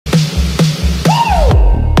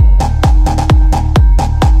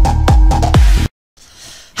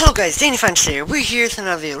Hello guys, Danny Finch here. We're here with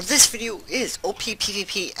another video. This video is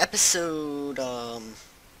OpPvP episode,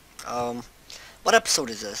 what episode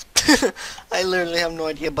is this? I literally have no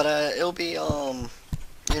idea, but, it'll be, it'll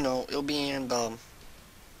be in, the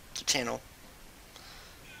channel.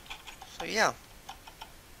 So, yeah.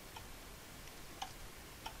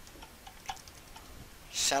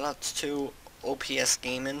 Shoutouts to OPS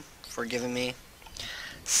Gaming for giving me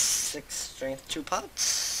 6 strength 2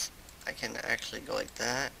 pots. I can actually go like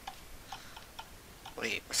that.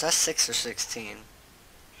 Wait, was that 6 or 16?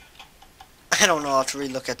 I don't know, I'll have to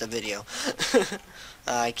relook at the video.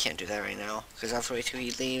 I can't do that right now, because after wait till he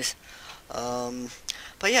leaves.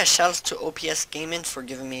 But yeah, shoutouts to OPS Gaming for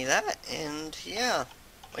giving me that, and yeah.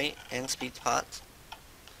 Wait, and speed pots.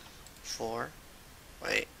 4.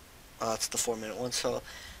 Wait, it's the 4-minute one, so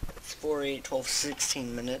it's 4, 8, 12,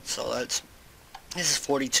 16 minutes, so this is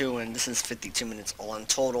 42, and this is 52 minutes all in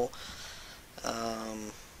total.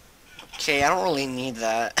 Okay, I don't really need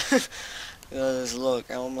that. Because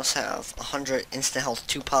look, I almost have 100 instant health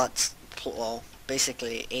 2 pots. Well,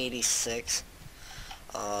 basically 86.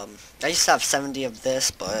 I used to have 70 of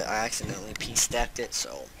this, but I accidentally p-stacked it,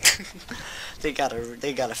 so they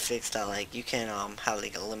gotta fix that. Like, you can have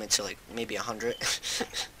like a limit to like maybe 100,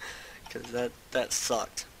 because that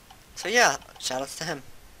sucked. So yeah, shoutouts to him.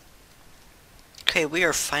 Okay, we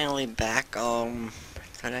are finally back. Did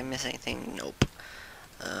I miss anything? Nope.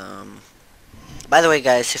 By the way,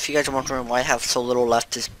 guys, if you guys are wondering why I have so little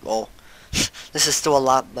left, well, this is still a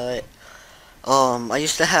lot, but I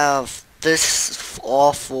used to have this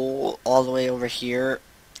all full all the way over here,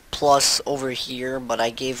 plus over here, but I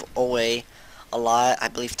gave away a lot, I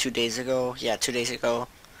believe 2 days ago. Yeah, 2 days ago.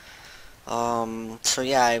 So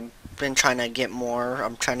yeah, I've been trying to get more.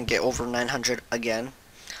 I'm trying to get over 900 again.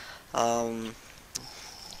 God.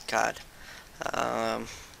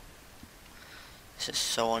 This is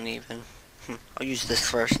so uneven. I'll use this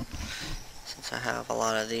first, since I have a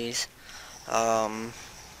lot of these.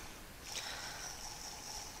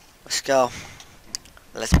 Let's go.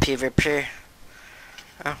 Let's PvP.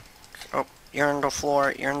 Oh, you're on the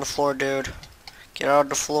floor. You're on the floor, dude. Get out of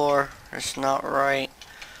the floor. It's not right.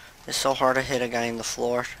 It's so hard to hit a guy in the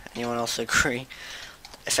floor. Anyone else agree?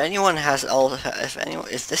 If anyone has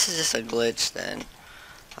if this is just a glitch, then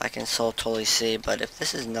I can so totally see. But if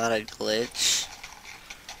this is not a glitch,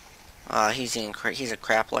 he's a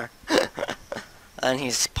crappler. And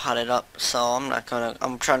he's potted up, so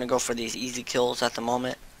I'm trying to go for these easy kills at the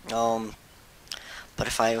moment. But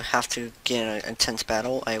if I have to get in an intense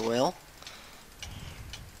battle, I will.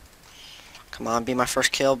 Come on, be my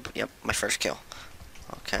first kill. Yep, my first kill.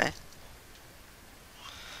 Okay.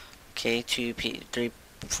 Okay, 3,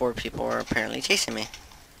 4 people are apparently chasing me.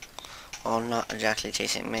 Well, not exactly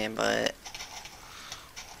chasing me, but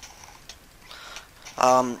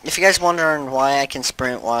if you guys wondering why I can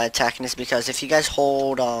sprint while attacking, is because if you guys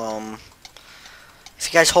hold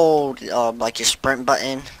like your sprint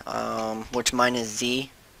button, which mine is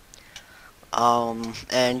Z,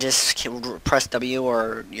 and just press W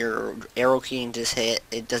or your arrow key and just hit,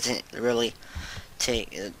 it doesn't really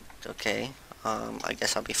take it. Okay, I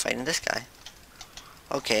guess I'll be fighting this guy.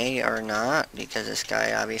 Okay, or not, because this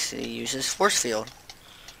guy obviously uses force field.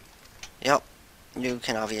 Yep, you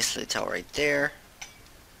can obviously tell right there.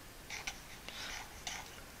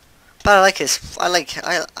 But I like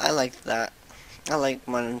that. I like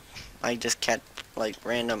when I just catch like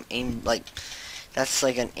random aim, like that's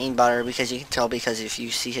like an aimbotter, because you can tell, because if you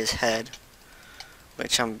see his head,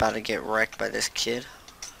 which I'm about to get wrecked by this kid.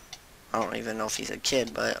 I don't even know if he's a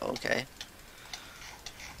kid, but okay.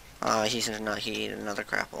 He's not. He ate another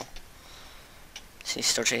crapple. Is he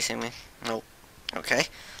still chasing me? Nope. Okay.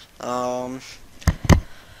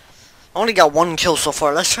 Only got 1 kill so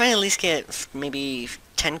far. Let's try and at least get maybe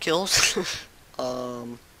 10 kills.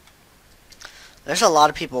 There's a lot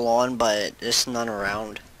of people on, but there's none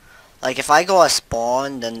around. Like, if I go a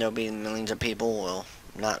spawn, then there'll be millions of people. Well,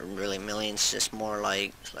 not really millions, just more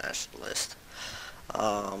like slash list.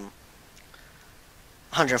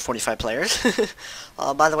 145 players.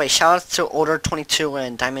 By the way, shout out to Order22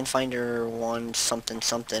 and Diamond Finder 1 something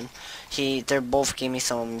something. They both gave me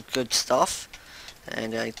some good stuff,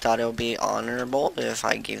 and I thought it would be honorable if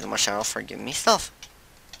I gave them a shout out for giving me stuff.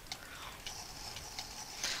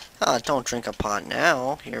 Don't drink a pot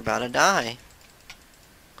now. You're about to die.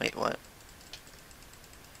 Wait, what?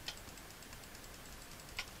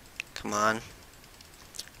 Come on.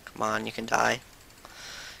 Come on, you can die.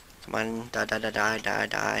 Come on, die, die, die, die, die,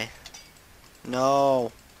 die.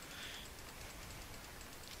 No.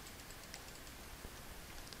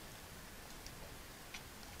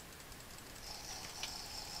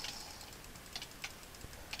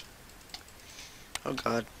 Oh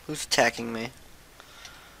god, who's attacking me?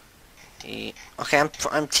 Okay,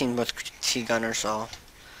 I'm teamed with T-Gunner, so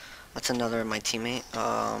that's another of my teammate.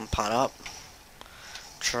 Pot up.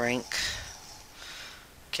 Drink.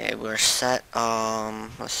 Okay, we're set.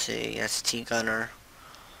 Let's see, that's T-Gunner.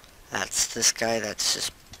 That's this guy that's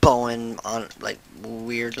just bowing on, like,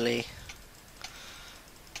 weirdly.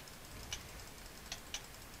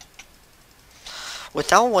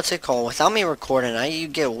 Without, what's it called, without me recording, you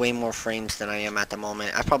get way more frames than I am at the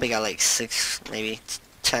moment. I probably got like 6, maybe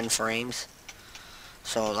 10 frames.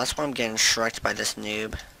 So that's why I'm getting shreked by this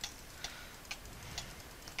noob.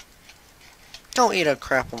 Don't eat a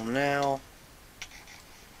crapple now.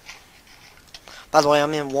 By the way,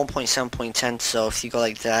 I'm in 1.7.10, so if you go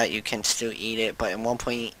like that, you can still eat it. But in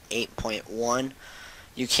 1.8.1,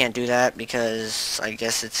 you can't do that because I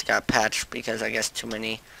guess it's got patched because I guess too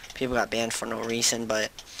many people got banned for no reason.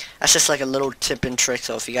 But that's just like a little tip and trick.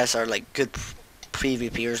 So if you guys are like good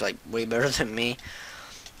PvPers, like way better than me,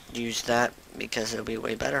 use that because it'll be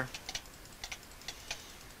way better.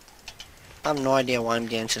 I have no idea why I'm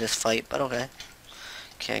getting into this fight, but okay.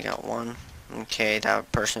 Okay, I got one. Okay,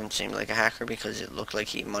 that person seemed like a hacker because it looked like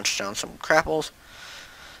he munched down some crapples.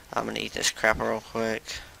 I'm gonna eat this crapple real quick.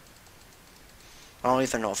 I don't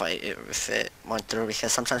even know if it went through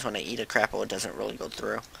because sometimes when I eat a crapple, it doesn't really go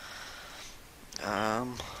through.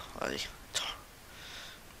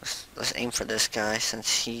 Let's aim for this guy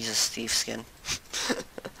since he's a Steve skin.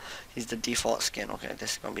 He's the default skin. Okay,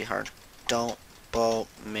 this is gonna be hard. Don't bow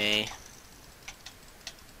me.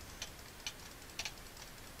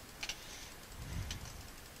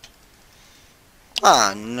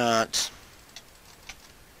 Ah, nuts.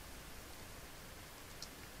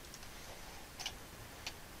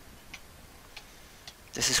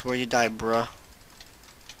 This is where you die, bruh.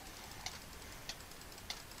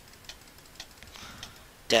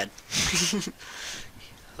 Dead.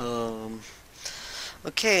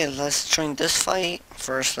 Okay, let's join this fight.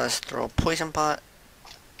 First, let's throw a poison pot.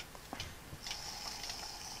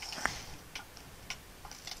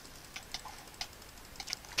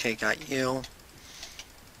 Okay, got you.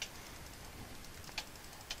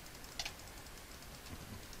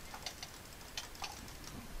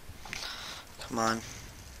 Come on.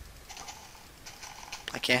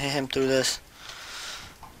 I can't hit him through this.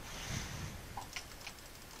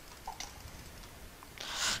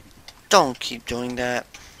 Don't keep doing that.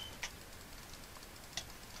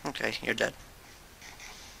 Okay, you're dead.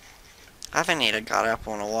 I haven't ate a God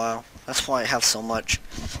apple in a while. That's why I have so much.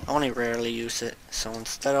 I only rarely use it. So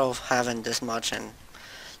instead of having this much and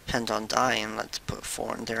depends on dying, let's put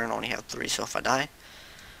 4 in there and only have 3. So if I die,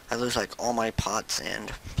 I lose like all my pots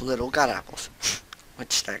and little God apples.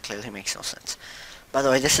 Which that clearly makes no sense. By the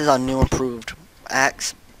way, this is a new improved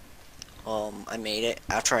axe. I made it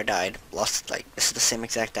after I died. Lost, like, this is the same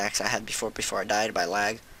exact axe I had before I died by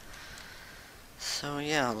lag. So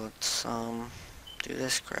yeah, let's do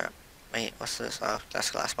this crap. Wait, what's this? Oh,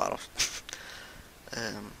 that's glass bottles.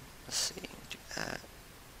 Let's see, do that.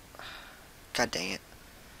 God dang it.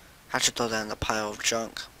 I should throw that in the pile of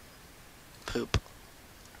junk. Poop.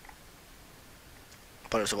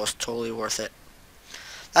 But it was totally worth it.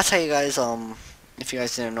 That's how you guys, if you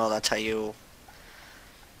guys didn't know, that's how you...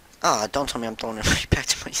 Ah, don't tell me I'm throwing it right back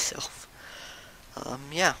to myself.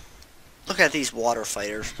 Yeah. Look at these water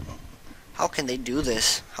fighters. How can they do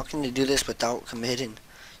this? How can they do this without committing,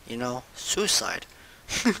 you know, suicide?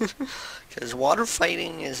 Because water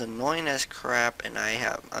fighting is annoying as crap, and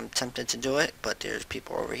I'm tempted to do it, but there's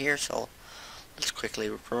people over here, so let's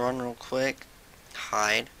quickly run real quick.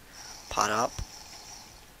 Hide. Pot up.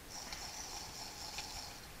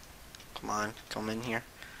 Come on, come in here.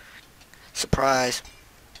 Surprise.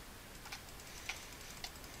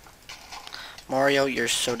 Mario, you're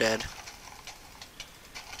so dead.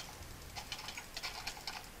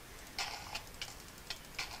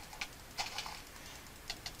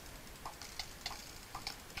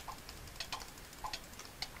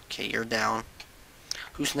 Okay, you're down.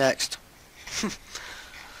 Who's next?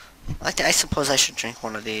 I suppose I should drink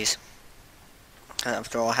one of these.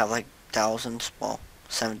 After all, I have like thousands. Well,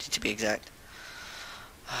 70 to be exact.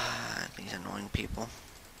 These annoying people.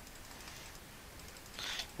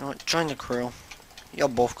 You know what? Join the crew. You're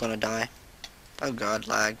both gonna die. Oh god,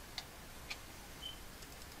 lag.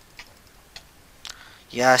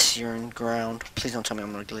 Yes, you're in ground. Please don't tell me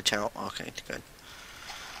I'm gonna glitch out. Okay, good.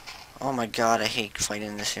 Oh my god, I hate fighting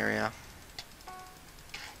in this area.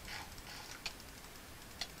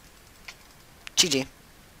 GG.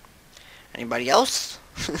 Anybody else?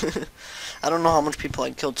 I don't know how much people I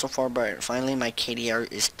killed so far, but finally my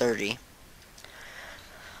KDR is 30.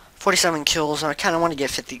 47 kills. I kind of want to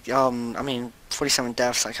get 50, I mean, 47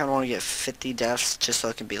 deaths. I kind of want to get 50 deaths just so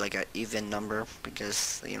it can be like an even number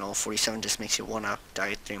because, you know, 47 just makes you want to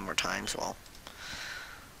die 3 more times. Well,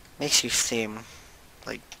 makes you seem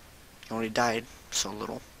like you only died so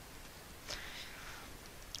little.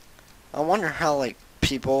 I wonder how, like,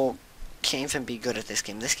 people can't even be good at this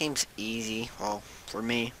game. This game's easy. Well, for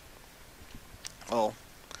me. Well,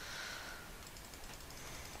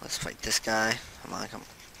 let's fight this guy. Come on, come on.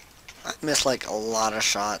 I missed like a lot of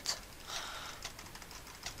shots.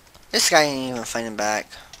 This guy ain't even fighting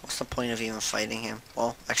back. What's the point of even fighting him?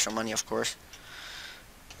 Well, extra money, of course.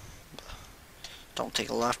 Don't take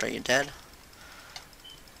a left. Are you dead?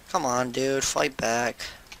 Come on, dude. Fight back.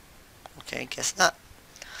 Okay, guess not.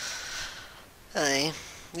 Hey,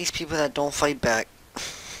 these people that don't fight back.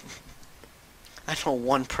 I know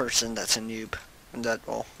one person that's a noob. And that,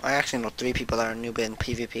 well, I actually know 3 people that are noob in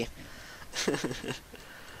PvP.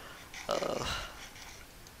 Well,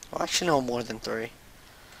 I actually know more than 3.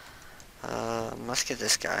 Let's get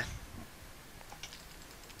this guy.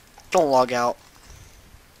 Don't log out.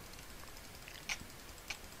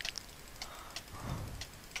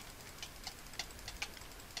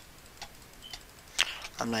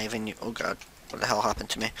 I'm not even. Oh god, what the hell happened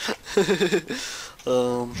to me?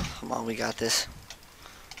 Come on, we got this.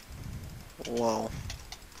 Whoa.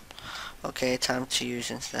 Okay, time to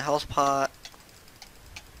use instant health pot.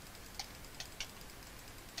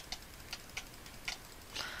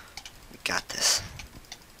 We got this.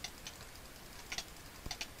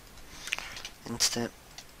 Instant.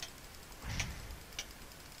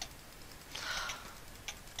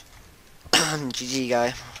 GG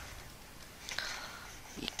guy.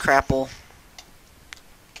 Crapple.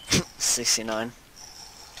 69.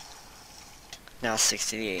 Now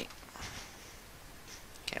 68.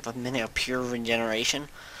 Okay, I have a minute of pure regeneration.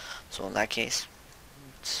 So in that case,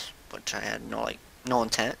 which I had no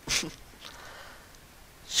intent.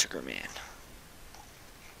 Sugar man.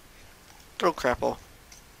 Throw Crapple.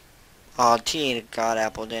 Oh, T ate a god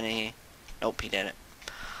apple, didn't he? Nope, he didn't.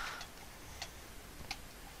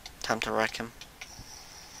 Time to wreck him.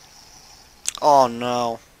 Oh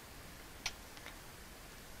no.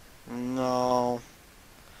 No.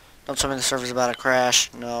 Don't tell me the server's about to crash.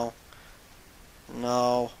 No.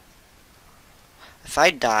 No. If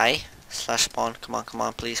I die, slash spawn. Come on, come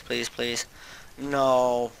on, please, please, please.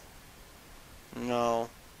 No. No.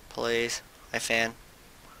 Please. My fan.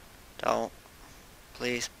 Don't.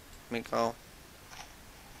 Please. Let me go.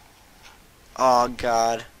 Oh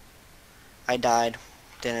god. I died.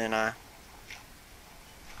 Didn't I?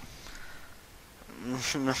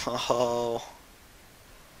 No.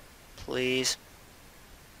 Please.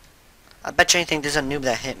 I bet you anything there's a noob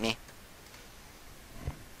that hit me.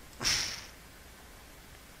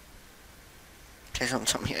 Please don't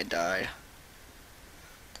tell me I died.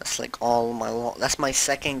 That's like all my that's my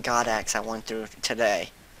second god axe I went through today.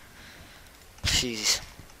 Jeez.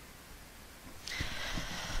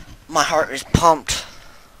 My heart is pumped.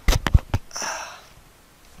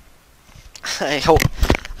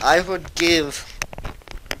 I would give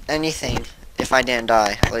anything if I didn't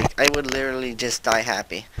die. Like, I would literally just die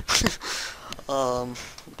happy.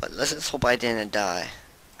 But let's just hope I didn't die.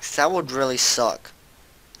 'Cause that would really suck.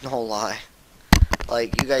 No lie.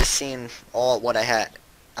 Like, you guys seen all what I had.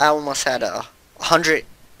 I almost had 100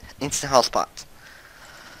 instant health pots.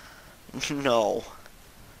 No.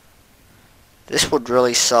 This would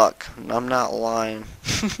really suck. I'm not lying.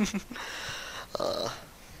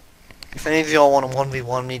 If any of y'all want to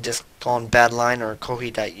 1v1 me, just go on Badline or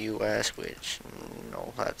Kohi.us, which,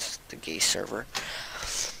 no, that's the gay server.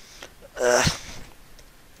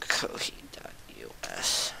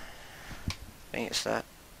 Kohi.us. I think it's that.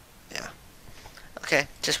 Yeah. Okay,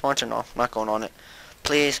 just want to know. I'm not going on it.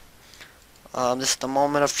 Please. This is the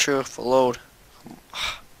moment of truth. Load.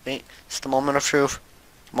 This is the moment of truth.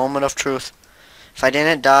 Moment of truth. If I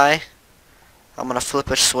didn't die, I'm gonna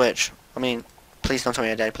flip a switch. I mean, please don't tell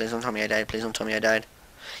me I died. Please don't tell me I died. Please don't tell me I died.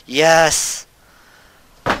 Yes!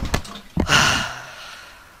 I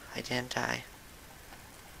didn't die.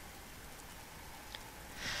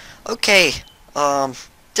 Okay.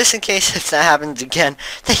 Just in case if that happens again,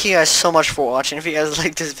 thank you guys so much for watching. If you guys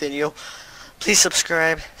like this video, please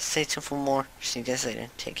subscribe. Stay tuned for more. See you guys later.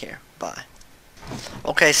 Take care. Bye.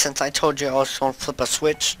 Okay, since I told you I was going to flip a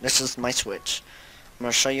switch, this is my switch. I'm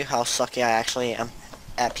going to show you how sucky I actually am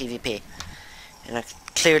at PvP. And I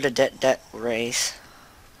cleared the debt race.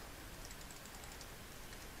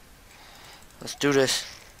 Let's do this.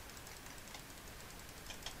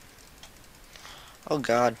 Oh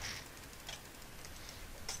god.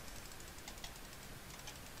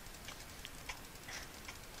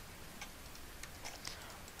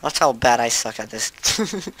 That's how bad I suck at this.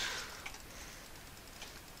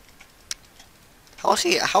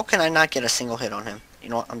 How can I not get a single hit on him? You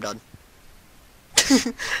know what? I'm done.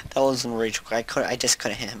 That was in rage. I just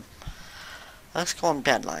couldn't hit him. Let's go on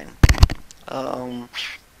bad line.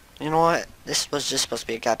 You know what? This was just supposed to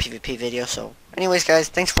be a GotPvP video, so... Anyways, guys,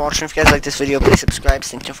 thanks for watching. If you guys like this video, please subscribe.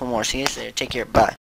 Stay tuned for more. See you guys later. Take care. Bye.